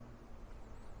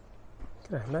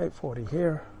G'day mate, 40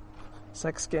 here.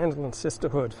 Sex scandal and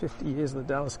sisterhood, 50 years of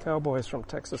the Dallas Cowboys from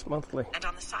Texas Monthly. And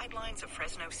on the sidelines of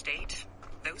Fresno State,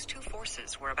 those two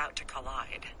forces were about to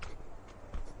collide.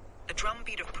 The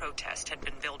drumbeat of protest had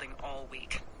been building all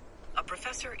week. A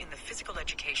professor in the physical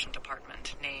education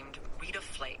department named Rita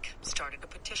Flake started a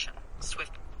petition.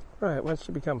 Right, once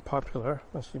you become popular,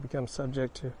 once you become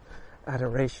subject to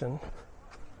adoration,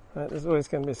 right, there's always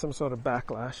going to be some sort of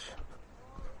backlash.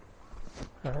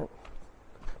 Right?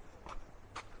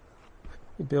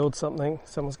 You build something,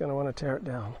 someone's going to want to tear it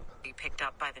down. Picked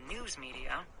up by the news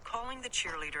media, calling the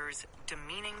cheerleaders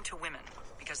demeaning to women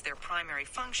because their primary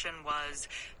function was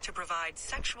to provide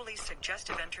sexually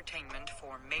suggestive entertainment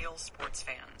for male sports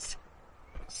fans.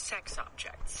 Sex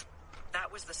objects.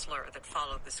 That was the slur that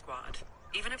followed the squad.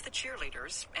 Even if the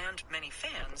cheerleaders and many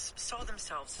fans saw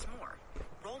themselves as more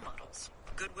role models,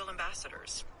 goodwill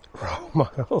ambassadors. Role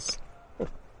models.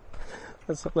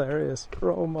 That's hilarious.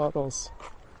 Role models.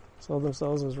 Saw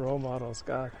themselves as role models.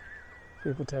 God.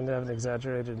 People tend to have an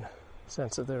exaggerated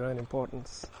sense of their own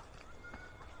importance.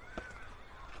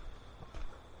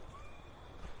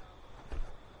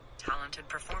 Talented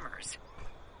performers.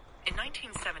 In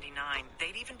 1979,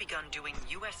 they'd even begun doing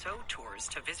USO tours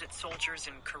to visit soldiers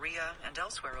in Korea and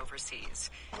elsewhere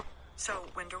overseas. So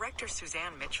when director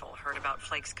Suzanne Mitchell heard about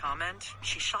Flake's comment,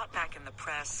 she shot back in the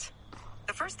press.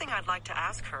 The first thing I'd like to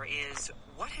ask her is,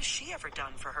 what has she ever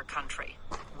done for her country?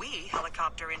 We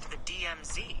helicopter into the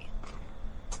DMZ.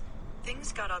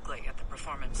 Things got ugly at the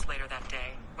performance later that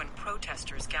day when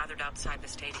protesters gathered outside the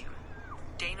stadium.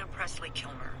 Dana Presley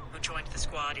Kilmer, who joined the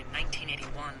squad in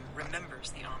 1981,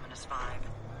 remembers the ominous vibe.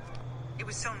 It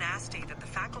was so nasty that the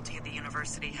faculty at the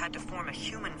university had to form a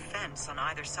human fence on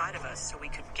either side of us so we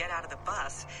could get out of the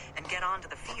bus and get onto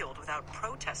the field without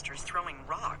protesters throwing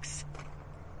rocks.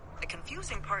 The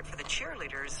confusing part for the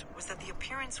cheerleaders was that the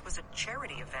appearance was a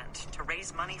charity event to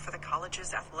raise money for the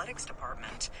college's athletics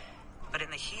department. But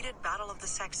in the heated battle of the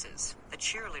sexes, the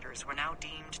cheerleaders were now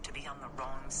deemed to be on the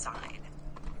wrong side.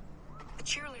 The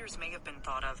cheerleaders may have been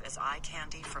thought of as eye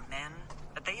candy for men,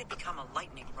 but they had become a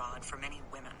lightning rod for many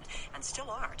women, and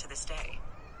still are to this day.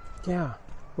 Yeah,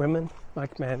 women,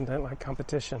 like men, don't like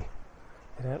competition.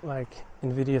 They don't like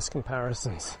invidious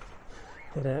comparisons.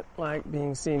 They don't like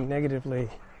being seen negatively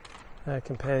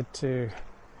compared to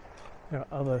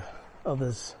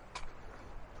others.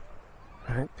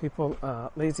 Right? People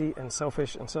are lazy and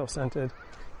selfish and self-centered,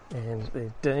 and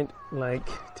they don't like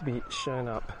to be shown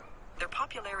up. Their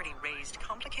popularity raised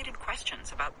complicated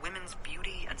questions about women's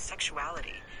beauty and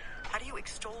sexuality. How do you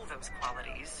extol those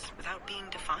qualities without being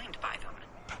defined by them?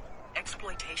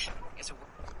 Exploitation is a...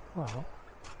 Well,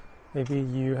 maybe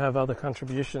you have other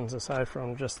contributions aside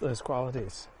from just those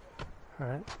qualities,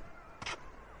 right?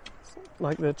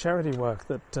 Like the charity work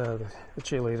that the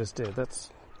cheerleaders did.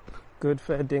 That's good,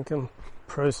 fair dinkum,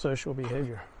 pro-social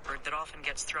behavior. Word that often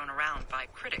gets thrown around by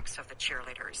critics of the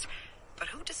cheerleaders. But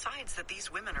who decides that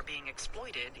these women are being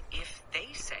exploited if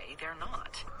they say they're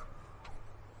not?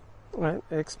 Right,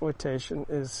 exploitation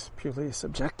is purely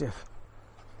subjective.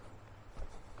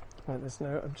 Right, there's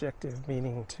no objective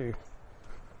meaning to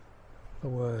the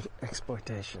word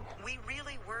exploitation. We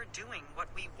really were doing what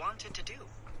we wanted to do,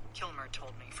 Kilmer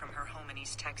told me from her home in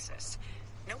East Texas.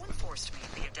 No one forced me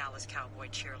to be a Dallas Cowboy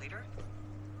cheerleader.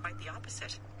 Quite the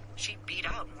opposite. She beat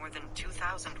out more than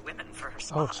 2,000 women for her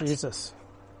spot. Oh, Jesus.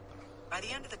 By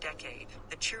the end of the decade,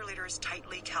 the cheerleaders'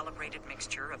 tightly calibrated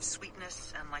mixture of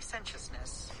sweetness and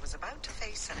licentiousness was about to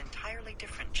face an entirely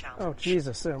different challenge. Oh,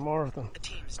 Jesus, there are more of them. The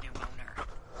team's new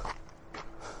owner.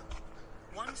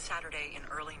 One Saturday in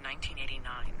early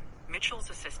 1989, Mitchell's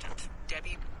assistant,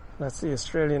 Debbie... That's the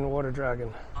Australian water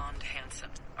dragon. ...Bond Hansen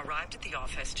arrived at the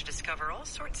office to discover all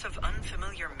sorts of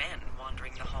unfamiliar men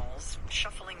wandering the halls,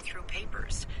 shuffling through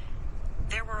papers.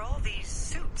 There were all these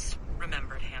suits,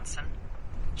 remembered Hansen.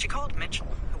 She called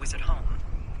Mitchell, who was at home.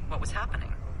 What was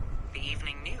happening? The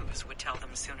evening news would tell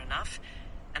them soon enough.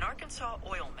 An Arkansas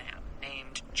oil man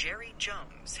named Jerry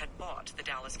Jones had bought the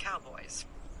Dallas Cowboys.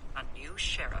 A new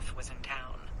sheriff was in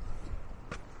town.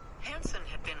 Hansen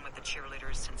had been with the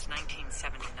cheerleaders since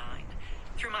 1979.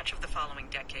 Through much of the following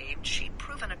decade, she'd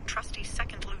proven a trusty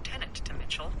second lieutenant to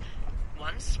Mitchell.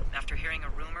 Once, after hearing a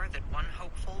rumor that one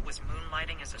hopeful was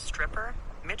moonlighting as a stripper,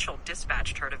 Mitchell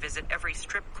dispatched her to visit every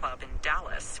strip club in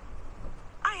Dallas.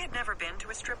 I had never been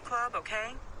to a strip club,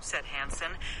 okay? Said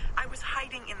Hansen. I was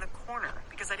hiding in the corner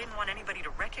because I didn't want anybody to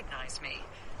recognize me.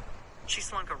 She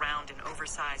slunk around in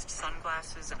oversized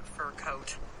sunglasses and a fur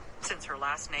coat. Since her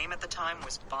last name at the time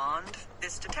was Bond,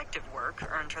 this detective work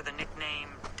earned her the nickname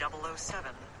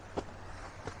 007.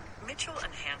 Mitchell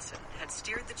and Hansen had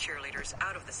steered the cheerleaders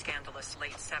out of the scandalous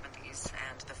late 70s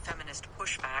and the feminist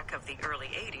pushback of the early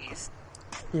 80s.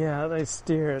 Yeah, they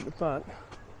steered, but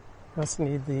must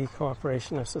need the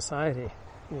cooperation of society.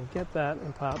 You get that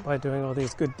in part by doing all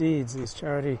these good deeds, these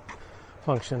charity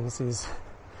functions, these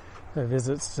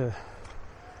visits to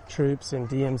troops in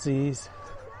DMZs,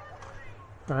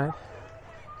 right?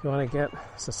 You want to get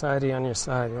society on your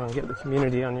side, you want to get the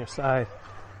community on your side,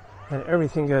 and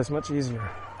everything goes much easier.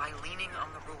 By leaning on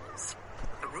the rules.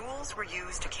 The rules were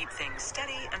used to keep things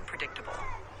steady and predictable,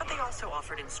 but they also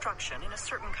offered instruction in a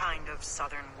certain kind of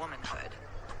Southern womanhood.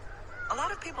 A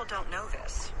lot of people don't know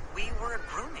this. We were a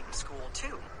grooming school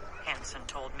too, Hansen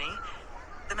told me.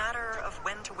 The matter of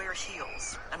when to wear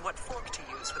heels and what fork to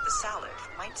use with the salad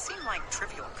might seem like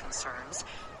trivial concerns,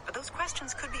 but those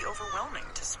questions could be overwhelming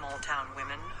to small-town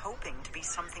women hoping to be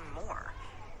something more.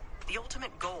 The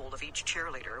ultimate goal of each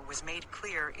cheerleader was made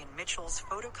clear in Mitchell's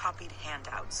photocopied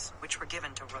handouts, which were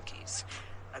given to rookies.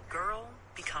 A girl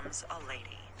becomes a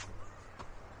lady.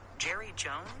 Jerry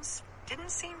Jones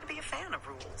didn't seem to be a fan of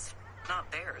rules.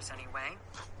 Not theirs, anyway.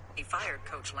 He fired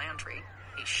Coach Landry.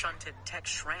 He shunted Tex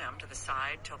Schramm to the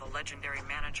side till the legendary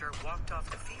manager walked off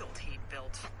the field he'd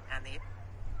built, and the